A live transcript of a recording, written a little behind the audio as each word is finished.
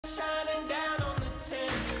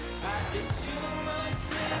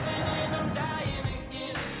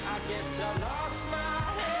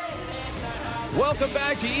welcome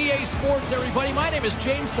back to EA Sports, everybody. My name is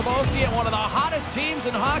James Cebulski, and one of the hottest teams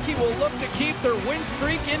in hockey will look to keep their win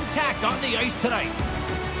streak intact on the ice tonight.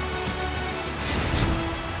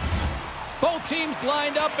 Both teams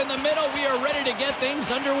lined up in the middle. We are ready to get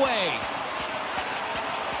things underway.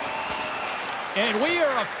 And we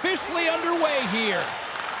are officially underway here.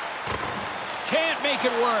 Can't make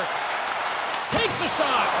it work. Takes a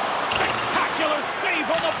shot. Spectacular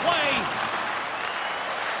save on the play.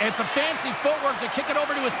 And some fancy footwork to kick it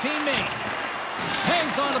over to his teammate.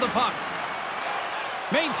 Hangs onto the puck.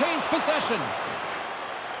 Maintains possession.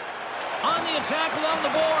 On the attack along the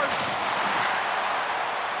boards.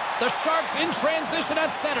 The Sharks in transition at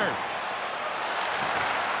center.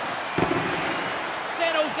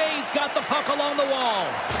 San Jose's got the puck along the wall.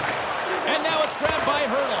 And now it's grabbed by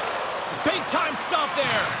Hurdle. Big time stop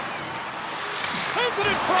there. Sends it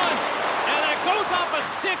in front. And that goes off a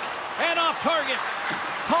stick and off target.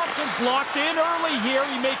 Thompson's locked in early here.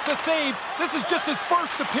 He makes a save. This is just his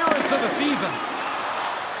first appearance of the season.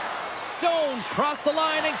 Stones crossed the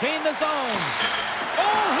line and gained the zone.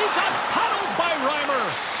 Oh, he got paddled by Reimer.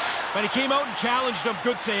 But he came out and challenged him.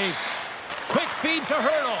 Good save. Quick feed to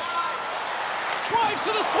Hurdle. Drives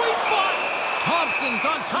to the sweet spot. Thompson's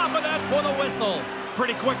on top of that for the whistle.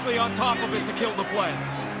 Pretty quickly on top of it to kill the play.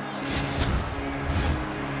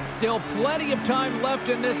 Still plenty of time left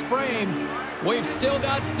in this frame. We've still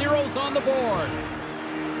got zeros on the board.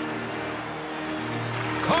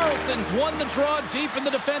 Carlson's won the draw deep in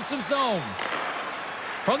the defensive zone.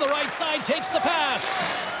 From the right side, takes the pass.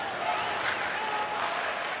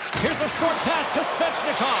 Here's a short pass to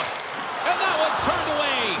Svechnikov. And that one's turned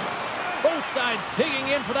away. Both sides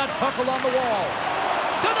digging in for that puck along the wall.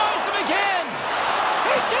 Denies him again.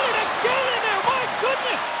 He did it again in there. My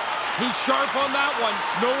goodness. He's sharp on that one.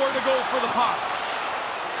 Nowhere to go for the puck.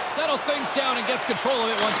 Settles things down and gets control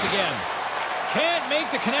of it once again. Can't make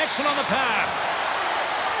the connection on the pass.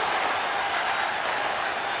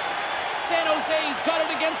 San Jose's got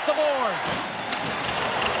it against the boards.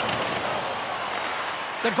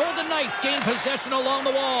 The Golden Knights gain possession along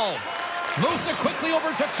the wall. Moves it quickly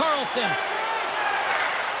over to Carlson.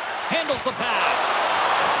 Handles the pass.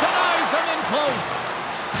 Denies him in close.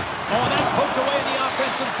 Oh, that's poked away in the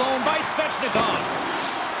offensive zone by Svechnikov.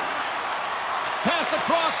 Pass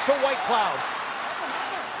across to Whitecloud.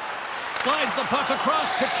 Slides the puck across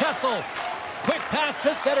to Kessel. Quick pass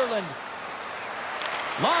to Zetterlund.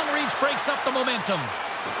 Long reach breaks up the momentum.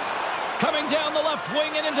 Coming down the left wing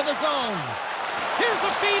and into the zone. Here's a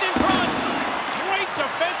feed in front. Great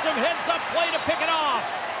defensive heads-up play to pick it off.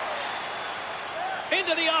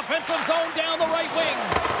 Into the offensive zone down the right wing.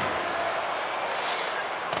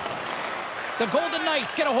 The Golden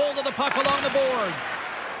Knights get a hold of the puck along the boards.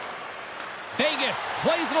 Vegas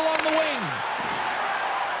plays it along the wing.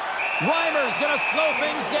 Reimer's going to slow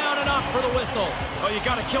things down and up for the whistle. Oh, you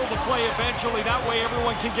got to kill the play eventually. That way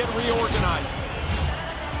everyone can get reorganized.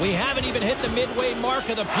 We haven't even hit the midway mark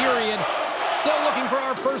of the period. Still looking for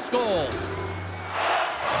our first goal.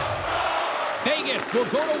 Vegas will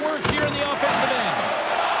go to work here in the offensive end.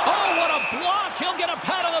 Oh, what a block. He'll get a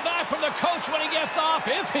pat on the back from the coach when he gets off,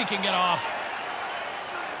 if he can get off.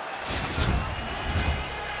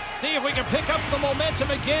 See if we can pick up some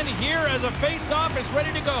momentum again here as a face-off is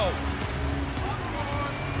ready to go.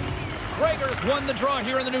 Gregor's won the draw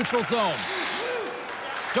here in the neutral zone.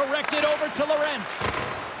 Directed over to Lorentz.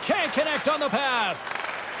 Can't connect on the pass.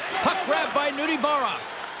 Puck grabbed by Nudivara.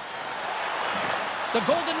 The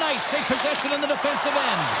Golden Knights take possession in the defensive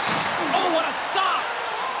end. Oh, what a stop!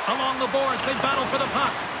 Along the boards, they battle for the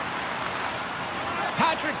puck.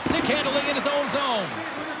 Patrick stick handling in his own zone.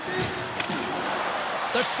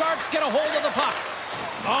 The Sharks get a hold of the puck.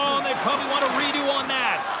 Oh, and they probably want a redo on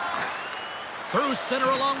that. Through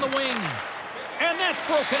center along the wing. And that's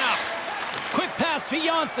broken up. Quick pass to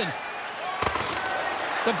Janssen.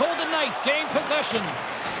 The Golden Knights gain possession.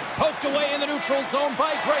 Poked away in the neutral zone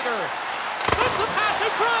by Gregor. Sends a pass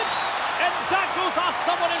in front. And that goes off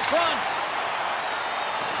someone in front.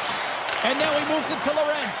 And now he moves it to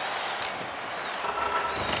Lorentz.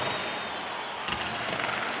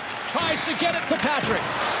 Tries to get it to Patrick.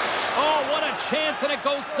 Oh, what a chance, and it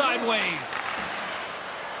goes sideways.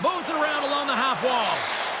 Moves it around along the half wall.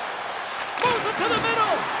 Moves it to the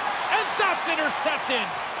middle, and that's intercepted.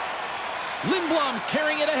 Lindblom's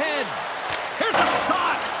carrying it ahead. Here's a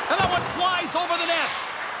shot, and that one flies over the net.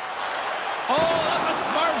 Oh, that's a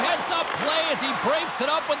smart heads-up play as he breaks it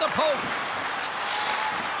up with the poke.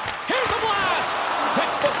 Here's a blast.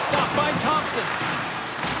 Textbook stop by Thompson.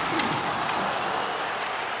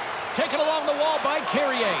 Taken along the wall by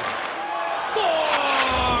Carrier.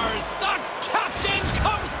 Scores! The captain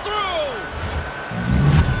comes through!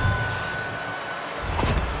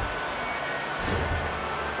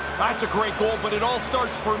 That's a great goal, but it all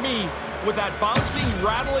starts for me with that bouncing,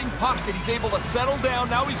 rattling puck that he's able to settle down.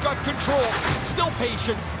 Now he's got control, still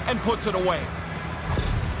patient, and puts it away.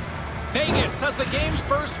 Vegas has the game's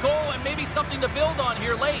first goal and maybe something to build on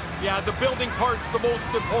here late. Yeah, the building part's the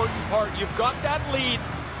most important part. You've got that lead.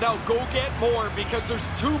 Now go get more because there's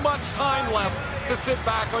too much time left to sit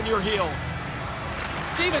back on your heels.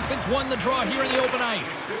 Stevenson's won the draw here in the open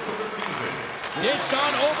ice. Dished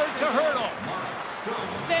on over to Hurdle.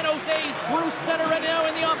 San Jose's through center right now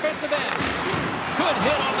in the offensive end. Good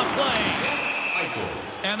hit on the play.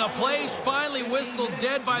 And the play's finally whistled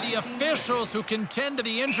dead by the officials who can tend to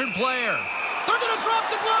the injured player. They're going to drop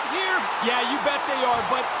the gloves here. Yeah, you bet they are,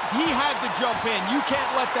 but he had to jump in. You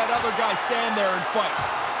can't let that other guy stand there and fight.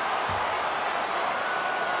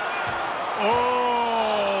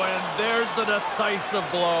 Oh, and there's the decisive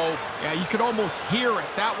blow. Yeah, you can almost hear it.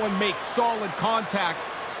 That one makes solid contact.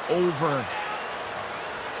 Over.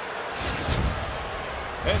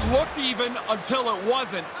 It looked even until it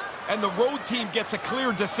wasn't, and the road team gets a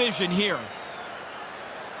clear decision here.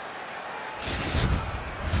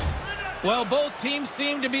 Well, both teams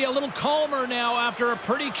seem to be a little calmer now after a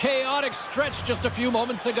pretty chaotic stretch just a few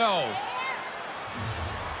moments ago.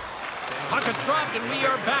 Puck is dropped, and we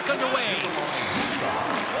are back underway.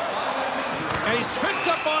 And he's tripped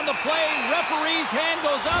up on the play. Referee's hand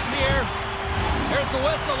goes up here. Here's the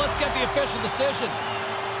whistle. Let's get the official decision.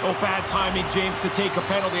 Oh, bad timing, James, to take a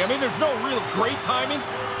penalty. I mean, there's no real great timing,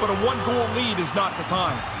 but a one-goal lead is not the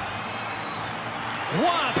time.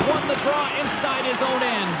 Ross won the draw inside his own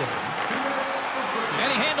end. And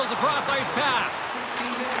he handles a cross-ice pass.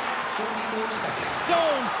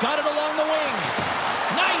 Stone's got it along the wing.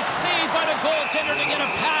 Nice save by the goaltender to get a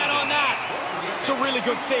pad on that. It's a really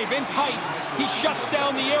good save. In tight, he shuts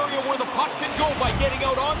down the area where the puck can go by getting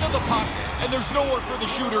out onto the puck, and there's nowhere for the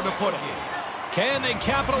shooter to put it. Can they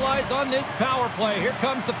capitalize on this power play? Here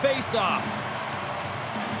comes the face-off.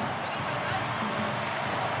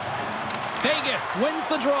 Vegas wins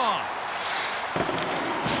the draw.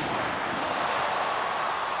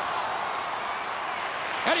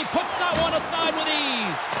 And he puts that one aside with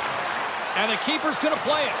ease. And the keeper's going to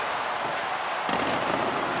play it.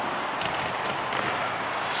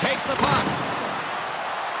 Takes the puck.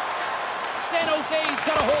 San Jose's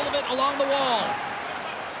got a hold of it along the wall.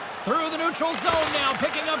 Through the neutral zone now,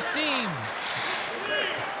 picking up steam.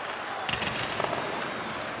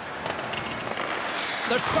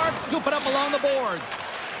 The Sharks scoop it up along the boards.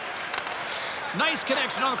 Nice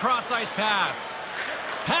connection on the cross-ice pass.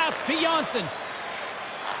 Pass to Janssen.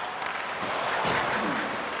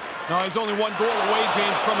 Now he's only one goal away,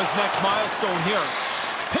 James, from his next milestone here.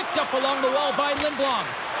 Picked up along the wall by Lindblom.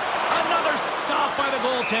 Another stop by the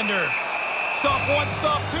goaltender. Stop one,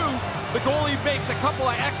 stop two. The goalie makes a couple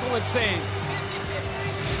of excellent saves.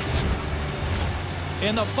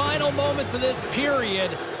 In the final moments of this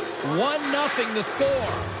period, 1-0 the score.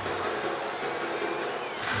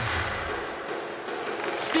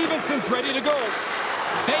 Stevenson's ready to go.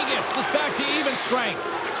 Vegas is back to even strength.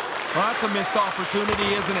 Well, that's a missed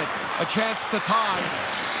opportunity, isn't it? A chance to tie.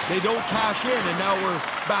 They don't cash in, and now we're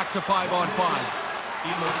back to 5-on-5.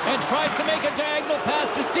 And tries to make a diagonal pass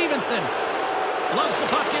to Stevenson. Loves the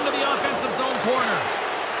puck into the offensive zone corner.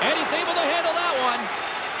 And he's able to handle that one.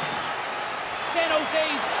 San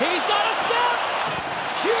Jose's, he's got a step!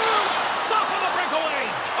 Huge stop on the breakaway!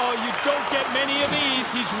 Oh, you don't get many of these.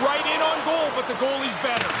 He's right in on goal, but the goalie's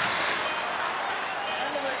better.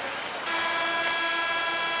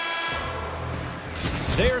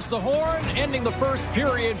 There's the horn, ending the first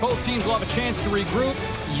period. Both teams will have a chance to regroup.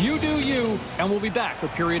 You do you, and we'll be back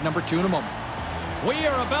with period number 2 in a moment. We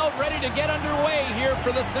are about ready to get underway here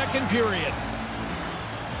for the second period.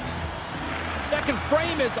 Second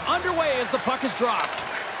frame is underway as the puck is dropped.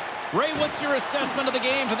 Ray, what's your assessment of the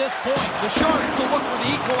game to this point? The Sharks will look for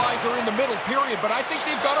the equalizer in the middle period, but I think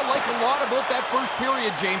they've got to like a lot about that first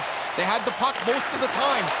period, James. They had the puck most of the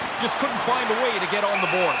time, just couldn't find a way to get on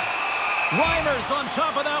the board. Reimer's on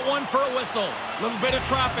top of that one for a whistle. A little bit of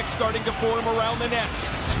traffic starting to form around the net.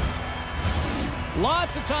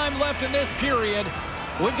 Lots of time left in this period.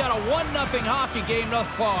 We've got a 1-0 hockey game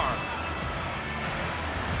thus far.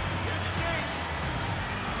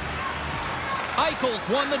 Eichel's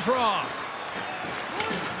won the draw.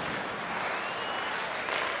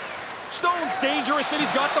 Stone's dangerous, and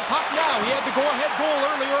he's got the puck now. He had the go-ahead goal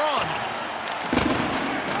earlier on.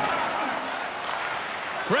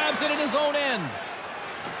 Grabs it in his own end.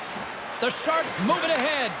 The Sharks move it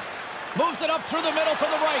ahead. Moves it up through the middle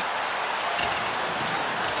from the right.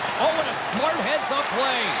 Oh, and a smart heads-up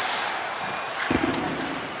play.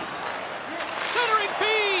 Centering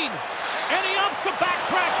feed. And he ups to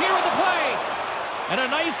backtrack here with the play. And a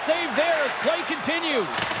nice save there as play continues.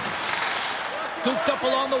 Scooped up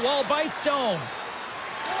along the wall by Stone.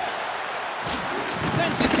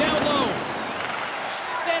 Sends it down low.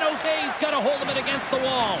 San Jose's got a hold of it against the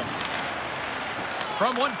wall.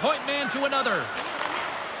 From one-point man to another.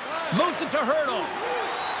 Moves it to Hurdle.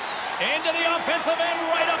 Into the offensive end,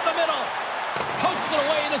 right up the middle. Pokes it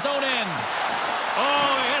away in his own end.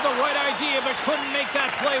 Oh, he had the right idea, but couldn't make that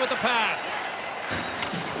play with the pass.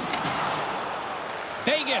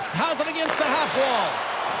 Vegas has it against the half wall.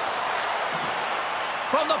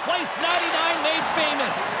 From the place 99 made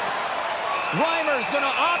famous. Reimer's going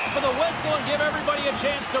to opt for the whistle and give everybody a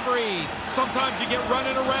chance to breathe. Sometimes you get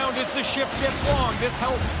running around as the shift gets long. This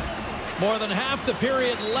helps. More than half the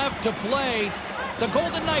period left to play. The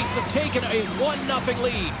Golden Knights have taken a 1-0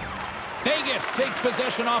 lead. Vegas takes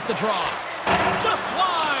possession off the draw. Just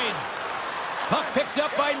wide. Puck picked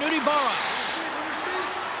up by Nudibara.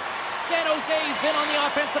 San Jose's in on the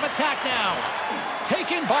offensive attack now.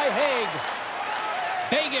 Taken by Haig.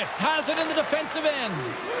 Vegas has it in the defensive end.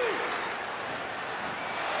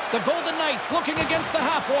 The Golden Knights looking against the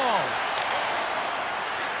half wall.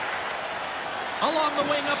 Along the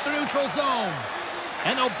wing up the neutral zone.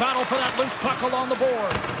 And they'll battle for that loose puck along the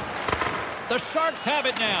boards. The Sharks have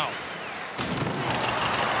it now.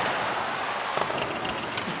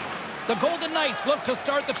 The Golden Knights look to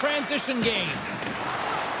start the transition game.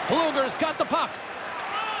 Bluger's got the puck.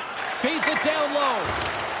 Feeds it down low.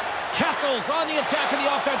 Kessel's on the attack in the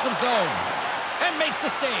offensive zone. And makes the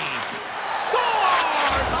save.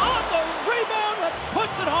 Scores on the rebound and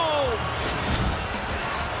puts it home.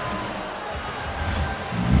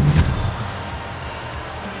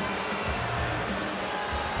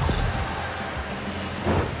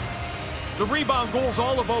 The rebound goal is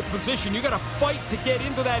all about position. You got to fight to get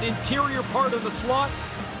into that interior part of the slot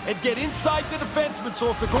and get inside the defenseman, so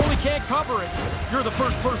if the goalie can't cover it, you're the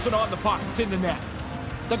first person on the puck. It's in the net.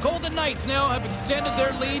 The Golden Knights now have extended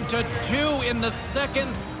their lead to 2 in the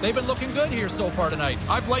second. They've been looking good here so far tonight.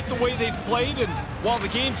 I've liked the way they've played, and while the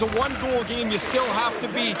game's a one-goal game, you still have to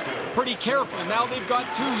be pretty careful. Now they've got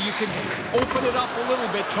 2. You can open it up a little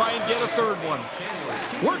bit, try and get a third one.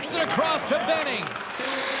 Works it across to Benning.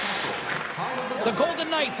 The Golden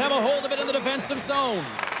Knights have a hold of it in the defensive zone.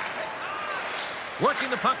 Working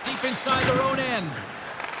the puck deep inside their own end.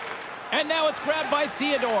 And now it's grabbed by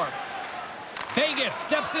Theodore. Vegas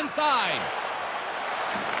steps inside.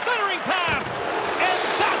 Centering pass. And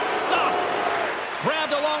that's stopped.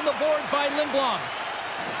 Grabbed along the boards by Lindblom.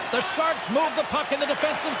 The Sharks move the puck in the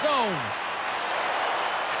defensive zone.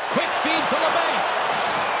 Quick feed to LeBanc.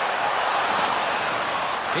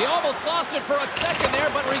 He almost lost it for a second there,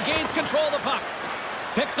 but regains control of the puck.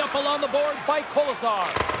 Picked up along the boards by Kolesar.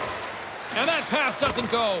 And that pass doesn't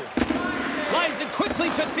go. Slides it quickly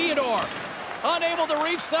to Theodore. Unable to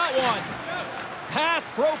reach that one. Pass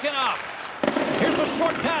broken up. Here's a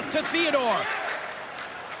short pass to Theodore.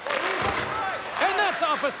 And that's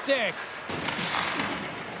off a stick.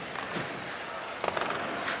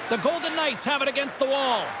 The Golden Knights have it against the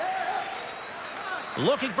wall.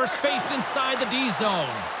 Looking for space inside the D zone.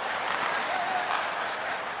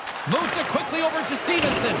 Moves it quickly over to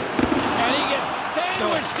Stevenson. And he gets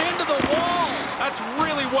sandwiched into the wall. That's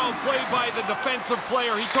really well played by the defensive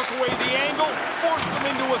player. He took away the angle, forced him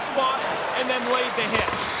into a spot, and then laid the hit.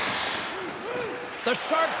 The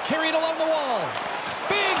Sharks carry it along the wall.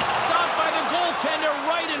 Big stop by the goaltender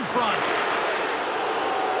right in front.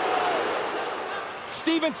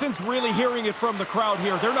 Stevenson's really hearing it from the crowd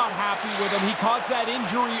here. They're not happy with him. He caused that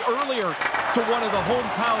injury earlier to one of the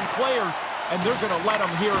hometown players, and they're going to let him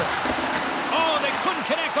hear it. Oh, they couldn't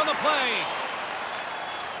connect on the play.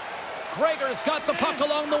 Gregor's got the puck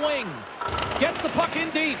along the wing. Gets the puck in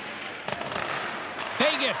deep.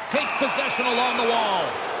 Vegas takes possession along the wall.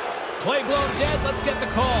 Play blown dead. Let's get the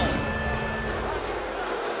call.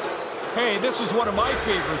 Hey, this was one of my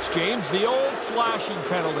favorites, James. The old slashing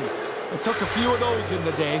penalty. I took a few of those in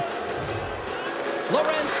the day.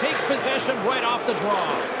 Lorenz takes possession right off the draw.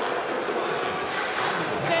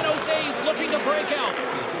 San Jose's looking to break out.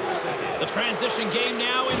 The transition game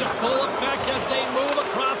now into full effect as they move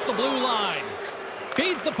across the blue line.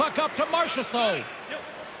 Feeds the puck up to Marchessault.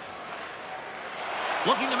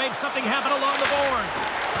 Looking to make something happen along the boards.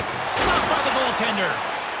 Stopped by the goaltender.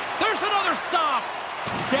 There's another stop.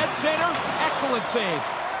 Dead center, excellent save.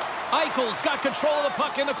 Eichel's got control of the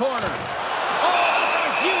puck in the corner. Oh, that's a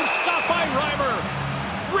huge stop by Reimer.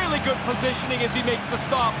 Really good positioning as he makes the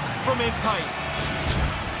stop from in tight.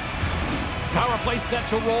 Power play set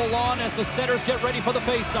to roll on as the setters get ready for the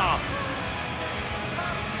faceoff.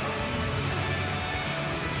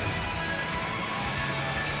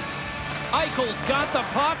 Eichel's got the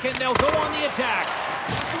puck, and they'll go on the attack.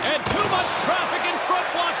 And too much traffic in front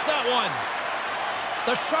blocks that one.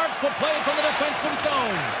 The Sharks will play it from the defensive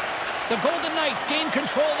zone. The Golden Knights gain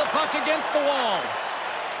control of the puck against the wall.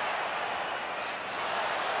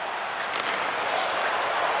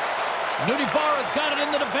 Nudivara's got it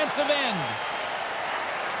in the defensive end.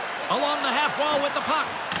 Along the half wall with the puck.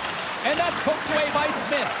 And that's poked away by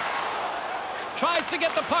Smith. Tries to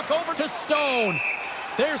get the puck over to Stone.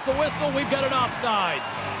 There's the whistle. We've got an offside.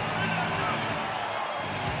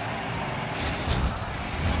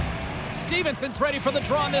 Stevenson's ready for the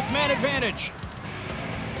draw on this man advantage.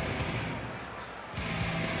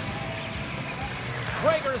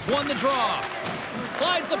 Krager's won the draw.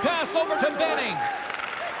 Slides the pass over to Benning.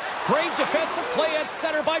 Great defensive play at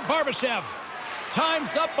center by Barbashev.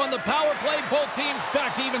 Time's up on the power play. Both teams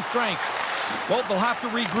back to even strength. Well, they'll have to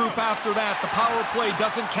regroup after that. The power play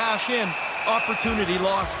doesn't cash in. Opportunity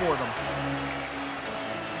lost for them.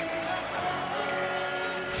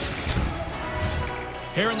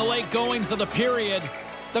 Here in the late goings of the period,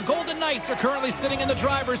 the Golden Knights are currently sitting in the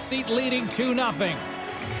driver's seat, leading 2-0.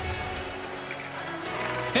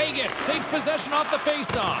 Vegas takes possession off the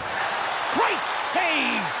faceoff. Great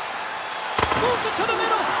save! Moves it to the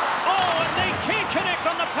middle. Oh, and they can't connect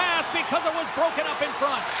on the pass because it was broken up in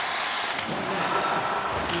front.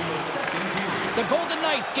 The Golden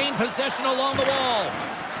Knights gain possession along the wall.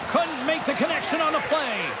 Couldn't make the connection on the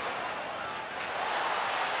play.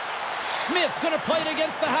 Smith's going to play it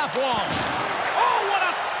against the half wall. Oh, what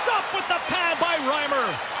a stop with the pad by Reimer.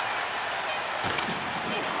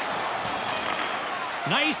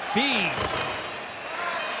 Nice feed.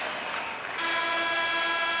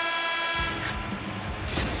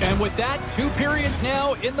 And with that, 2 periods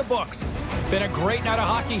now in the books. Been a great night of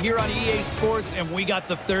hockey here on EA Sports, and we got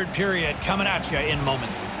the 3rd period coming at you in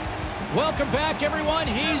moments. Welcome back, everyone.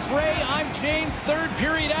 He's Ray. I'm James. 3rd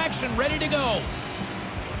period action ready to go.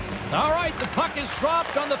 All right, the puck is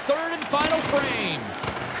dropped on the 3rd and final frame.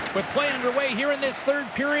 With play underway here in this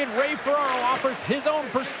 3rd period, Ray Ferraro offers his own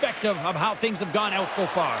perspective of how things have gone out so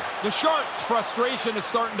far. The Sharks' frustration is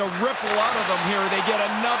starting to ripple out of them here. They get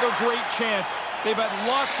another great chance. They've had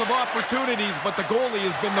lots of opportunities, but the goalie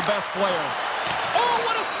has been the best player. Oh,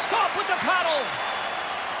 what a stop with the paddle!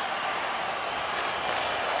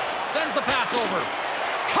 Sends the pass over.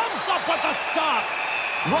 Comes up with the stop.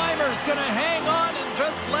 Reimer's going to hang on and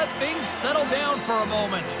just let things settle down for a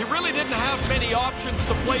moment. He really didn't have many options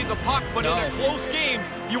to play the puck, but in a close game,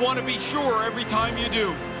 you want to be sure every time you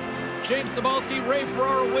do. James Cybulski, Ray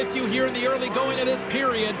Ferraro with you here in the early going of this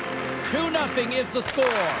period. 2-0 is the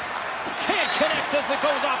score. Can't connect as it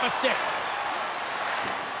goes off a stick.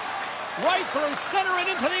 Right through center and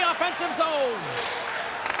into the offensive zone.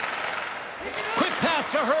 Quick pass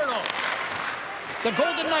to Hurdle. The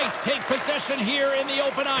Golden Knights take possession here in the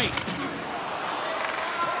open ice.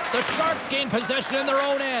 The Sharks gain possession in their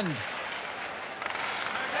own end.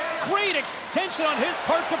 Great extension on his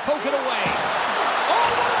part to poke it away. Oh,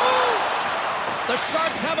 what a move! The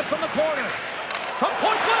Sharks have it from the corner. From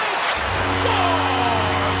point blank. Scores!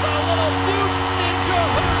 A little Mutant Ninja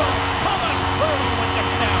Hurdle. Thomas Hurdle with the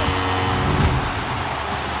count.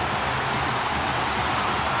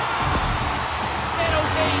 San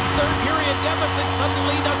Jose's 3rd period deficit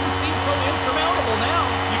suddenly doesn't seem so insurmountable now.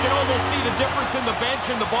 You can almost see the difference in the bench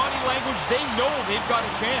and the body language. They know they've got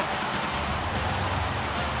a chance.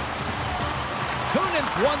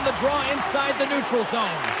 Kunin's won the draw inside the neutral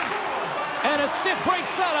zone. And a stick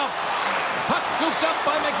breaks that up. Puck scooped up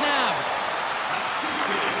by McNabb.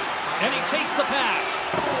 And he takes the pass.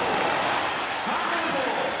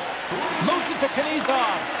 Moves it to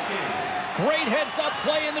Knizov. Great heads-up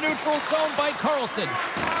play in the neutral zone by Carlson.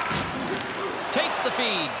 Takes the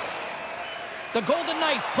feed. The Golden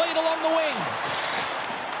Knights play it along the wing.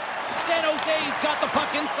 San Jose's got the puck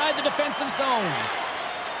inside the defensive zone.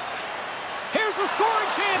 Here's the scoring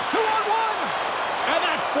chance, 2-on-1. And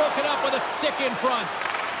that's broken up with a stick in front.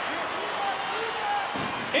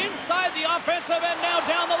 Inside the offensive end, now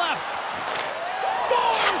down the left.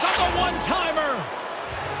 Scores on the one-timer.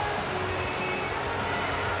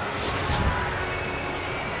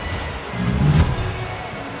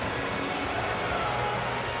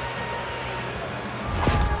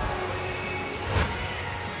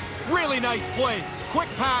 Really nice play. Quick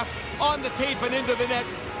pass on the tape and into the net.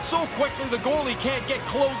 So quickly the goalie can't get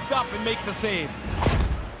closed up and make the save.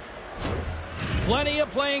 Plenty of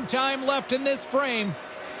playing time left in this frame.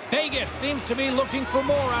 Vegas seems to be looking for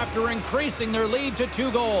more after increasing their lead to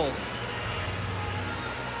 2 goals.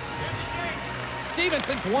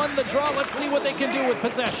 Stevenson's won the draw. Let's see what they can do with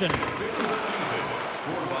possession.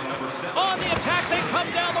 On the attack, they come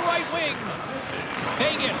down the right wing.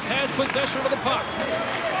 Vegas has possession of the puck.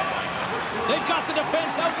 They've got the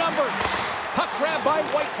defense outnumbered. Puck grabbed by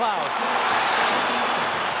White Cloud.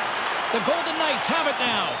 The Golden Knights have it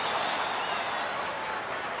now.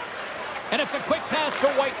 And it's a quick pass to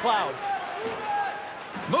White Cloud.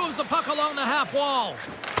 Moves the puck along the half wall.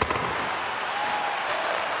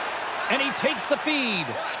 And he takes the feed.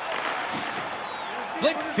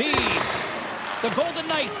 Flick feed. The Golden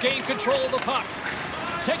Knights gain control of the puck.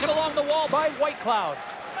 Taken along the wall by White Cloud.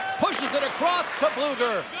 Pushes it across to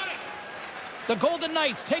Bluger. The Golden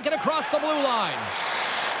Knights take it across the blue line.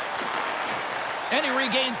 And he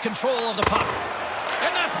regains control of the puck.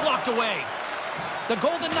 And that's blocked away. The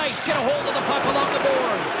Golden Knights get a hold of the puck along the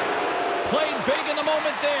boards. Played big in the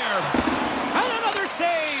moment there. And another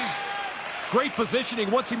save. Great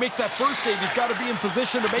positioning. Once he makes that first save, he's got to be in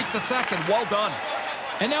position to make the second. Well done.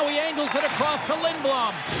 And now he angles it across to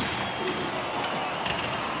Lindblom.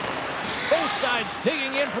 Both sides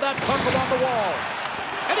digging in for that puck along the wall.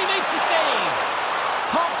 And he makes the save.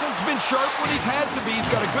 Thompson's been sharp when he's had to be. He's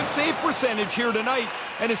got a good save percentage here tonight,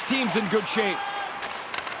 and his team's in good shape.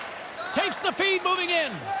 Takes the feed, moving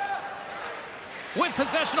in. With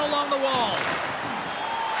possession along the wall.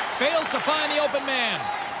 Fails to find the open man.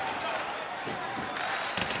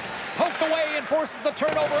 Poked away and forces the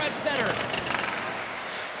turnover at center.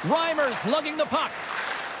 Reimer's lugging the puck.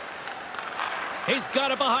 He's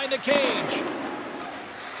got it behind the cage.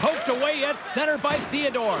 Poked away at center by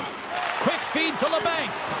Theodore. Quick feed to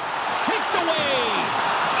LeBanc. Kicked away.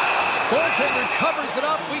 Goaltender covers it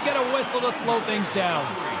up. We get a whistle to slow things down.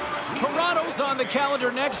 Toronto's on the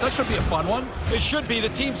calendar next. That should be a fun one. It should be. The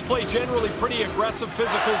teams play generally pretty aggressive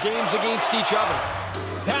physical games against each other.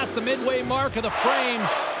 Past the midway mark of the frame,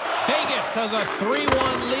 Vegas has a 3-1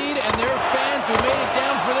 lead, and their fans who made it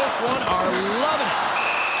down for this one are loving it.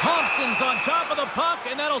 Thompson's on top of the puck,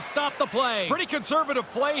 and that'll stop the play. Pretty conservative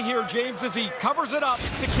play here, James, as he covers it up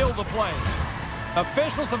to kill the play.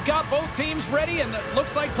 Officials have got both teams ready, and it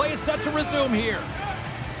looks like play is set to resume here.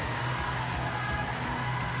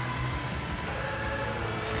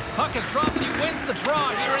 Puck is dropped, and he wins the draw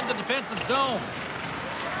here in the defensive zone.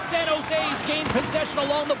 San Jose's gained possession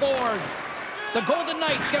along the boards. The Golden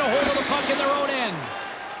Knights get a hold of the puck in their own end.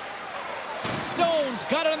 Stone's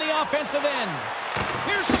got it on the offensive end.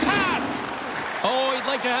 Here's the pass. Oh, he'd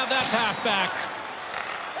like to have that pass back.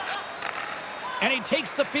 And he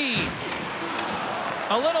takes the feed.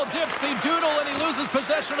 A little dipsy doodle, and he loses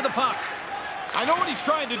possession of the puck. I know what he's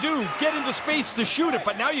trying to do, get into space to shoot it,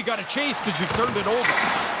 but now you got to chase because you've turned it over.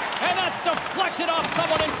 And that's deflected off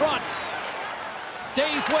someone in front.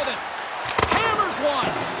 Stays with it. Hammers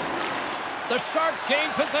one. The Sharks gain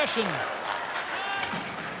possession.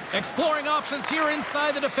 Exploring options here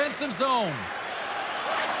inside the defensive zone.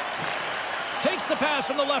 Takes the pass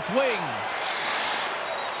from the left wing.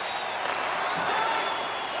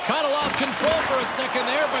 Kind of lost control for a second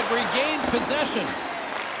there, but regains possession.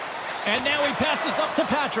 And now he passes up to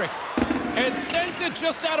Patrick. And sends it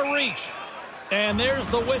just out of reach. And there's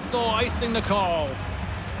the whistle icing the call.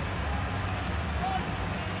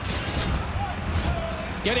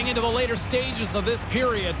 Getting into the later stages of this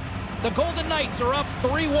period, the Golden Knights are up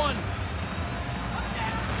 3-1.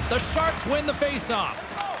 The Sharks win the faceoff.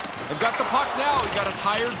 They've got the puck now. You got a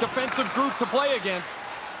tired defensive group to play against.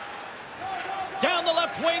 Down the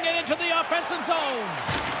left wing and into the offensive zone.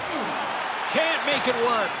 Can't make it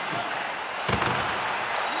work.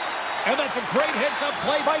 And that's a great heads-up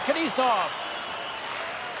play by Knisov.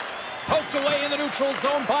 Poked away in the neutral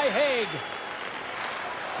zone by Haig.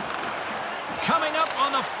 Coming up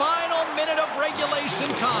on the final minute of regulation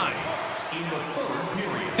time.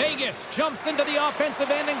 Vegas jumps into the offensive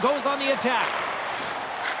end and goes on the attack.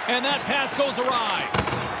 And that pass goes awry.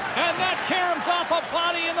 And that caroms off a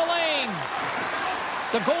body in the lane.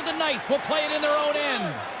 The Golden Knights will play it in their own end.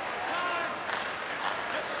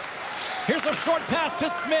 Here's a short pass to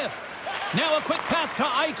Smith. Now a quick pass to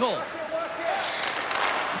Eichel.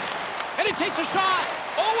 And he takes a shot.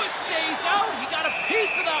 Oh, it stays out. He got a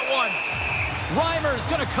piece of that one. Reimer's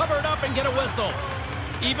going to cover it up and get a whistle.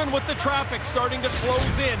 Even with the traffic starting to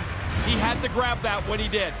close in, he had to grab that when he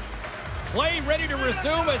did. Play ready to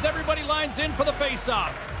resume as everybody lines in for the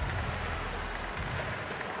faceoff.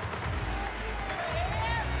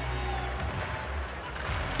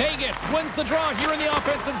 Vegas wins the draw here in the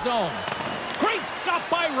offensive zone. Great stop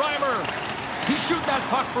by Reimer. He's shooting that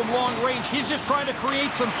puck from long range. He's just trying to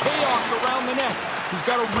create some chaos around the net. He's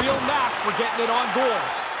got a real knack for getting it on goal.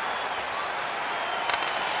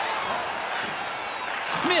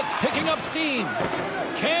 Smith's picking up steam.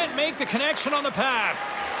 Can't make the connection on the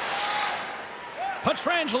pass.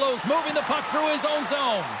 Pietrangelo's moving the puck through his own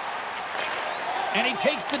zone. And he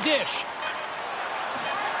takes the dish.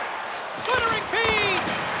 Centering feed!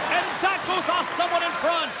 And that goes off someone in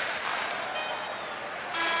front.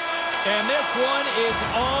 And this one is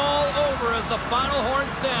all over as the final horn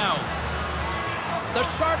sounds. The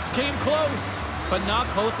Sharks came close, but not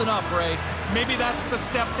close enough, Ray. Maybe that's the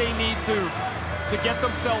step they need to get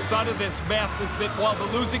themselves out of this mess, is that while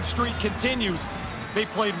the losing streak continues, they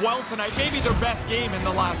played well tonight. Maybe their best game in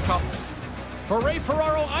the last couple. For Ray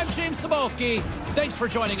Ferraro, I'm James Cybulski. Thanks for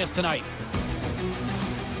joining us tonight.